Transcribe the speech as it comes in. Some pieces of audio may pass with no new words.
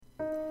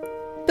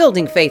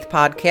Building Faith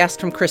podcast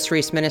from Chris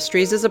Reese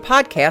Ministries is a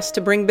podcast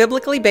to bring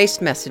biblically based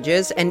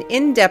messages and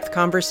in-depth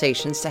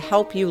conversations to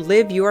help you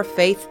live your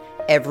faith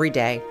every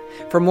day.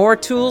 For more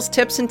tools,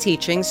 tips, and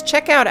teachings,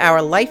 check out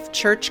our Life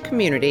Church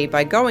community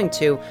by going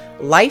to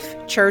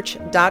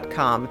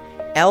lifechurch.com,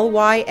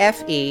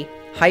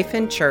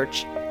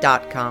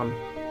 lyfe-church.com.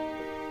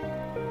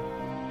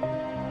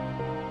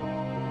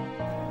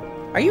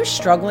 Are you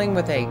struggling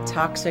with a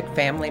toxic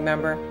family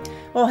member?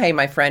 Well, hey,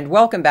 my friend,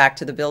 welcome back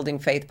to the Building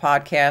Faith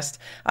podcast.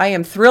 I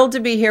am thrilled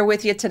to be here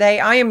with you today.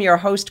 I am your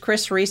host,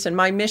 Chris Reese, and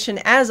my mission,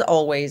 as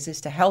always,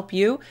 is to help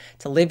you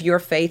to live your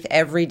faith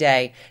every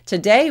day.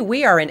 Today,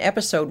 we are in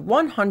episode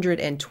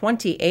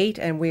 128,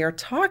 and we are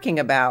talking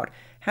about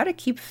how to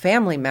keep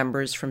family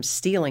members from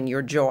stealing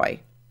your joy.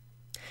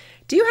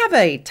 Do you have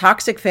a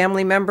toxic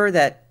family member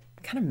that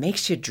kind of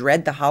makes you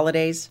dread the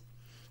holidays?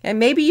 And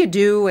maybe you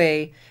do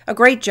a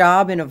great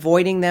job in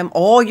avoiding them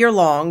all year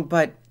long,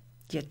 but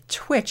you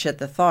twitch at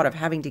the thought of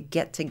having to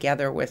get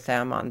together with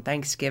them on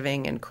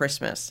Thanksgiving and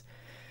Christmas.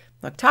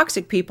 Look,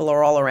 toxic people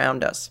are all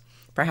around us.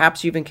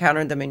 Perhaps you've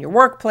encountered them in your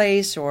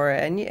workplace,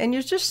 and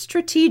you just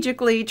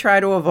strategically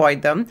try to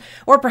avoid them.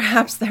 Or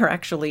perhaps they're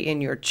actually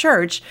in your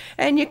church,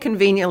 and you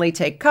conveniently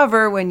take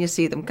cover when you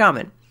see them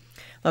coming.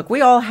 Look, we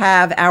all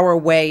have our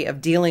way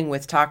of dealing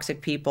with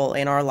toxic people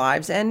in our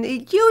lives, and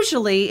it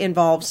usually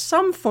involves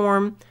some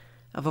form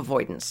of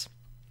avoidance.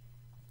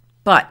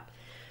 But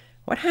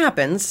what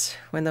happens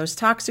when those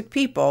toxic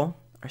people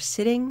are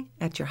sitting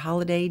at your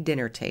holiday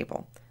dinner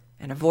table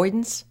and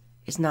avoidance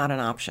is not an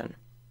option?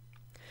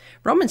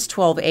 Romans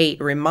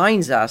 12:8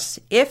 reminds us,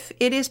 if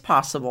it is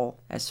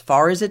possible, as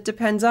far as it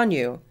depends on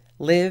you,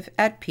 live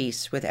at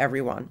peace with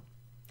everyone.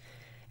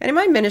 And in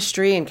my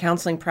ministry and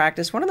counseling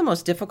practice, one of the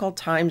most difficult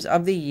times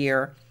of the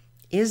year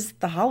is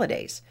the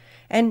holidays.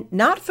 And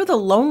not for the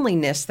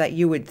loneliness that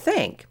you would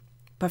think,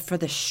 but for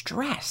the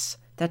stress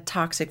that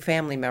toxic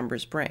family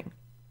members bring.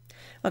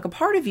 Look, a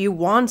part of you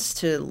wants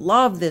to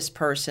love this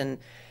person,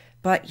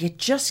 but you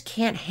just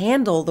can't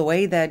handle the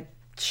way that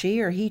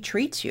she or he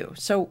treats you.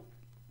 So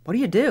what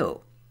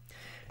do?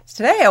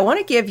 So today I want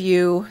to give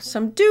you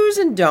some do's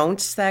and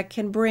don'ts that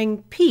can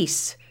bring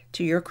peace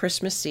to your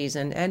Christmas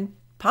season and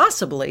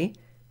possibly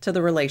to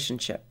the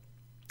relationship.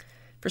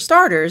 For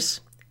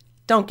starters,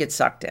 don't get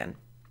sucked in.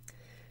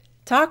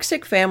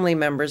 Toxic family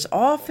members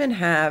often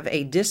have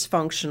a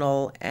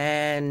dysfunctional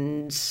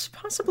and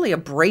possibly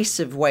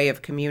abrasive way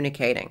of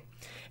communicating.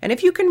 And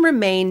if you can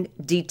remain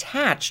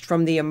detached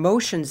from the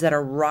emotions that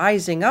are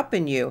rising up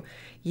in you,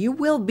 you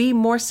will be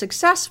more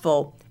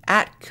successful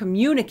at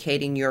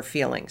communicating your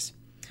feelings.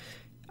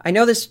 I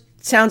know this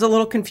sounds a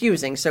little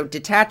confusing, so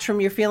detach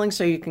from your feelings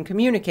so you can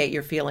communicate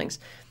your feelings.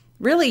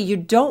 Really, you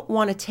don't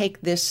want to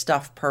take this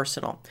stuff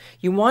personal.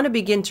 You want to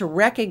begin to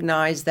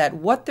recognize that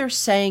what they're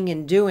saying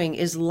and doing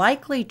is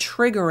likely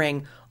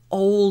triggering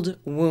old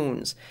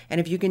wounds.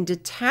 And if you can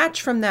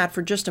detach from that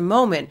for just a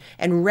moment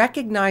and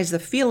recognize the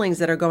feelings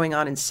that are going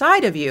on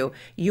inside of you,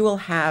 you will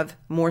have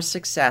more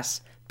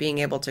success being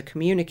able to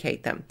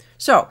communicate them.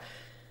 So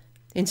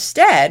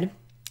instead,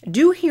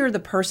 do hear the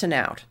person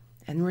out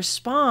and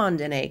respond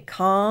in a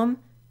calm,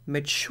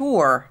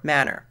 mature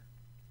manner.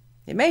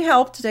 It may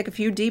help to take a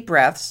few deep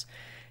breaths.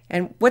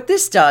 And what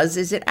this does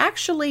is it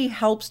actually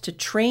helps to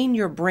train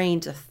your brain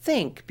to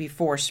think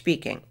before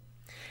speaking.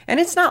 And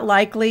it's not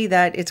likely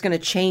that it's going to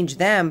change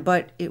them,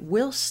 but it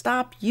will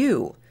stop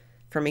you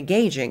from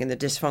engaging in the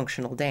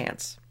dysfunctional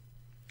dance.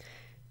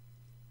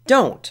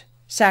 Don't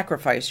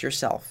sacrifice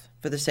yourself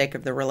for the sake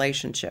of the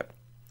relationship.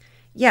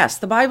 Yes,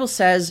 the Bible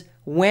says,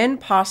 when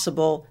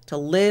possible, to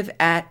live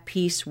at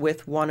peace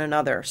with one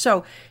another.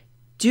 So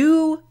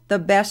do the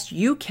best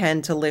you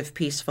can to live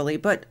peacefully,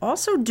 but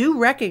also do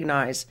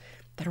recognize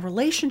that a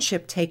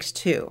relationship takes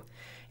two.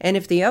 And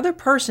if the other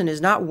person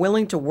is not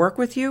willing to work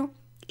with you,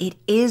 it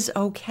is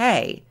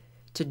okay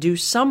to do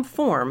some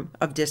form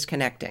of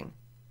disconnecting.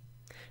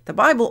 The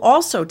Bible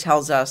also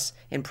tells us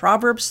in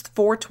Proverbs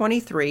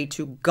 4:23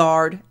 to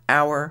guard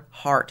our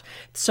heart.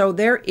 So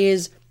there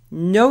is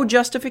no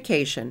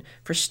justification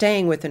for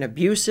staying with an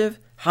abusive,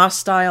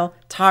 hostile,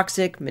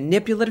 toxic,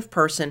 manipulative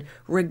person,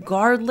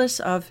 regardless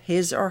of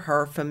his or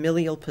her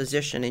familial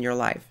position in your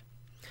life.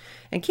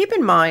 And keep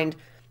in mind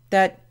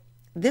that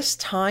this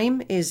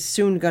time is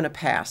soon going to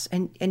pass,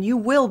 and you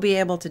will be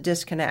able to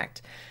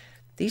disconnect.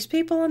 These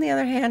people, on the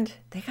other hand,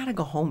 they got to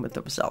go home with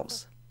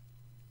themselves.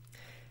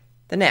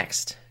 The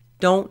next,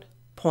 don't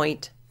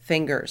point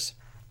fingers.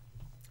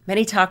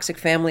 Many toxic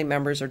family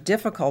members are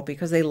difficult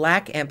because they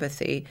lack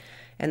empathy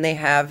and they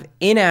have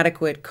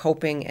inadequate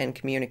coping and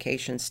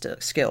communication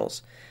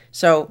skills.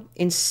 So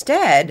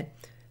instead,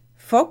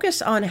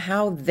 focus on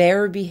how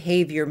their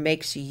behavior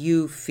makes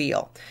you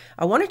feel.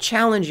 I want to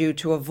challenge you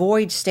to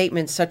avoid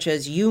statements such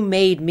as, you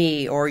made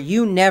me, or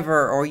you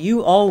never, or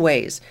you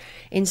always.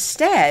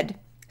 Instead,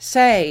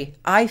 say,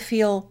 I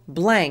feel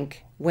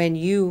blank when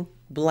you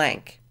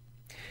blank.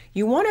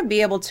 You want to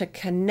be able to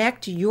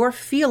connect your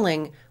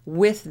feeling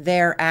with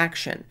their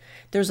action.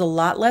 There's a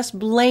lot less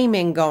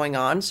blaming going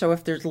on, so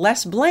if there's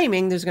less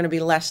blaming, there's going to be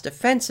less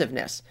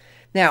defensiveness.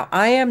 Now,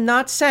 I am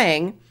not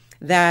saying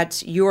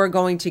that you're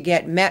going to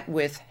get met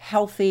with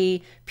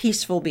healthy,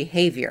 peaceful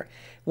behavior.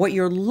 What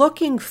you're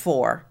looking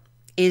for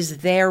is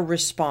their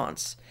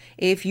response.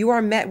 If you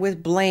are met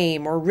with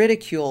blame or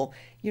ridicule,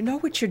 you know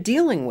what you're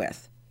dealing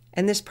with.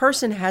 And this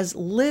person has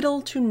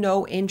little to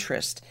no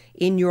interest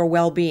in your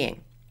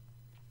well-being.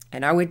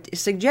 And I would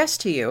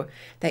suggest to you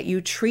that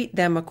you treat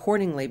them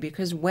accordingly,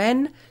 because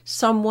when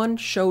someone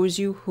shows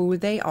you who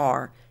they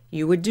are,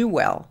 you would do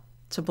well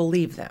to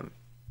believe them.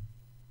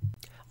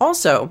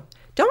 Also,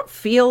 don't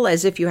feel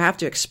as if you have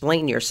to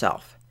explain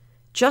yourself.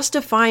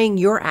 Justifying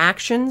your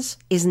actions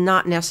is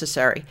not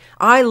necessary.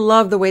 I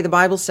love the way the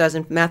Bible says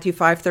in Matthew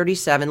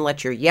 5:37,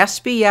 let your yes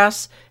be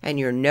yes and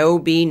your no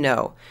be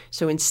no.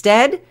 So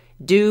instead,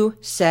 do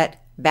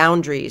set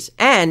boundaries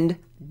and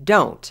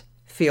don't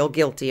feel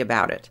guilty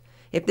about it.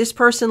 If this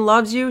person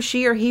loves you,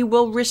 she or he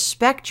will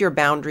respect your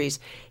boundaries,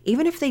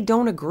 even if they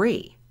don't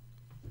agree.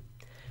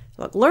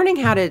 Look, learning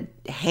how to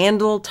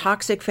handle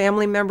toxic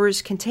family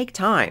members can take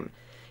time.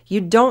 You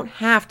don't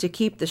have to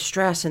keep the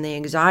stress and the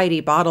anxiety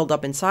bottled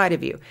up inside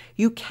of you.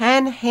 You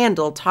can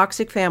handle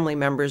toxic family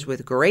members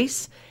with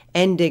grace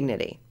and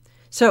dignity.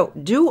 So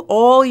do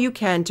all you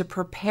can to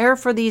prepare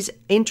for these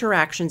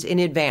interactions in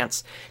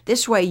advance.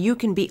 This way you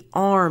can be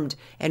armed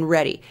and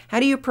ready. How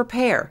do you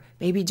prepare?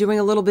 Maybe doing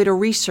a little bit of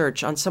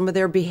research on some of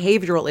their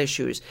behavioral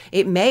issues.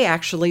 It may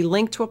actually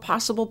link to a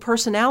possible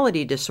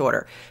personality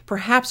disorder.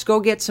 Perhaps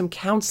go get some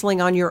counseling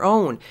on your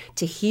own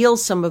to heal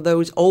some of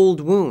those old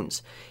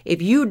wounds.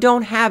 If you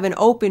don't have an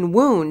open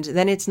wound,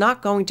 then it's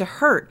not going to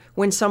hurt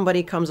when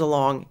somebody comes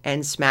along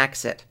and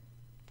smacks it.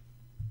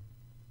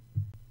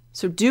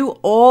 So do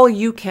all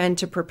you can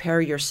to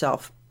prepare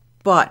yourself,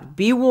 but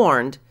be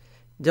warned,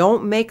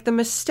 don't make the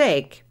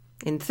mistake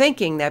in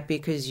thinking that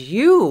because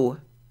you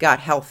got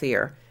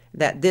healthier,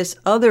 that this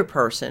other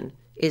person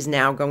is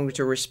now going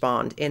to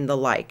respond in the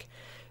like.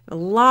 A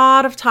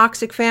lot of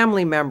toxic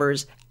family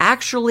members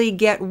actually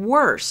get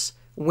worse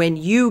when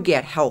you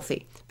get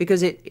healthy,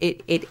 because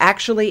it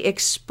actually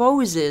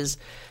exposes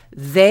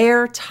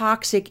their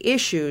toxic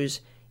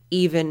issues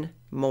even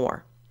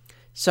more.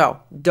 So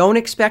don't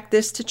expect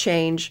this to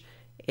change.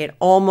 It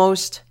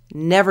almost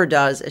never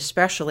does,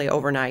 especially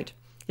overnight.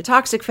 Your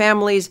toxic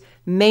family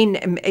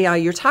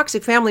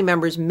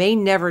members may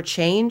never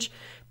change,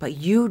 but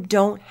you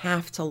don't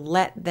have to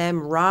let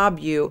them rob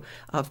you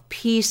of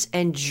peace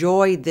and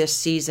joy this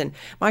season.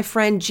 My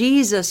friend,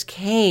 Jesus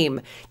came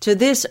to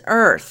this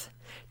earth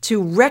to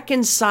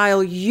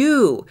reconcile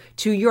you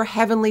to your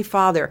Heavenly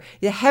Father,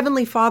 the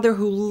Heavenly Father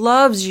who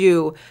loves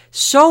you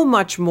so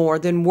much more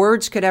than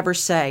words could ever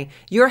say.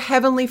 Your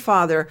Heavenly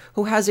Father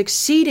who has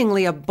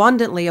exceedingly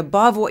abundantly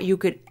above what you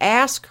could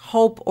ask,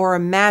 hope, or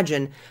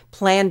imagine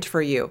planned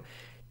for you.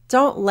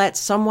 Don't let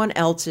someone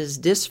else's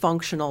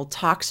dysfunctional,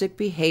 toxic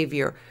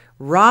behavior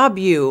rob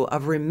you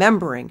of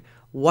remembering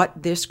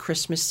what this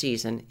Christmas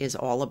season is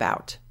all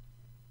about.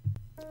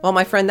 Well,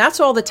 my friend,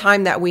 that's all the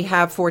time that we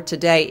have for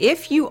today.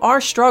 If you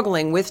are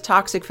struggling with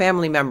toxic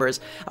family members,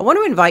 I want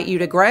to invite you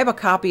to grab a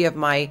copy of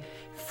my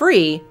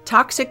free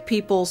Toxic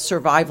People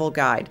Survival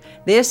Guide.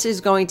 This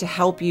is going to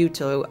help you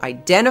to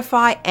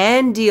identify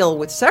and deal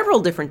with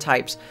several different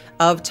types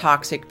of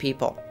toxic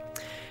people.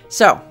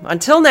 So,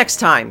 until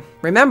next time,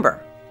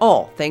 remember,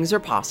 all things are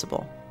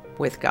possible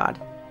with God.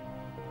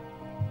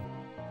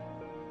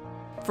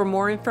 For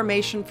more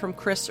information from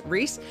Chris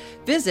Reese,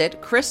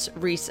 visit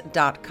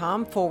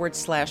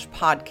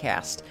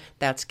chrisreese.com/podcast.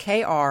 That's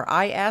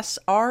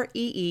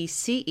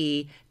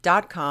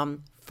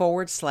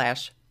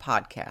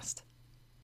KRISREECE.com/podcast.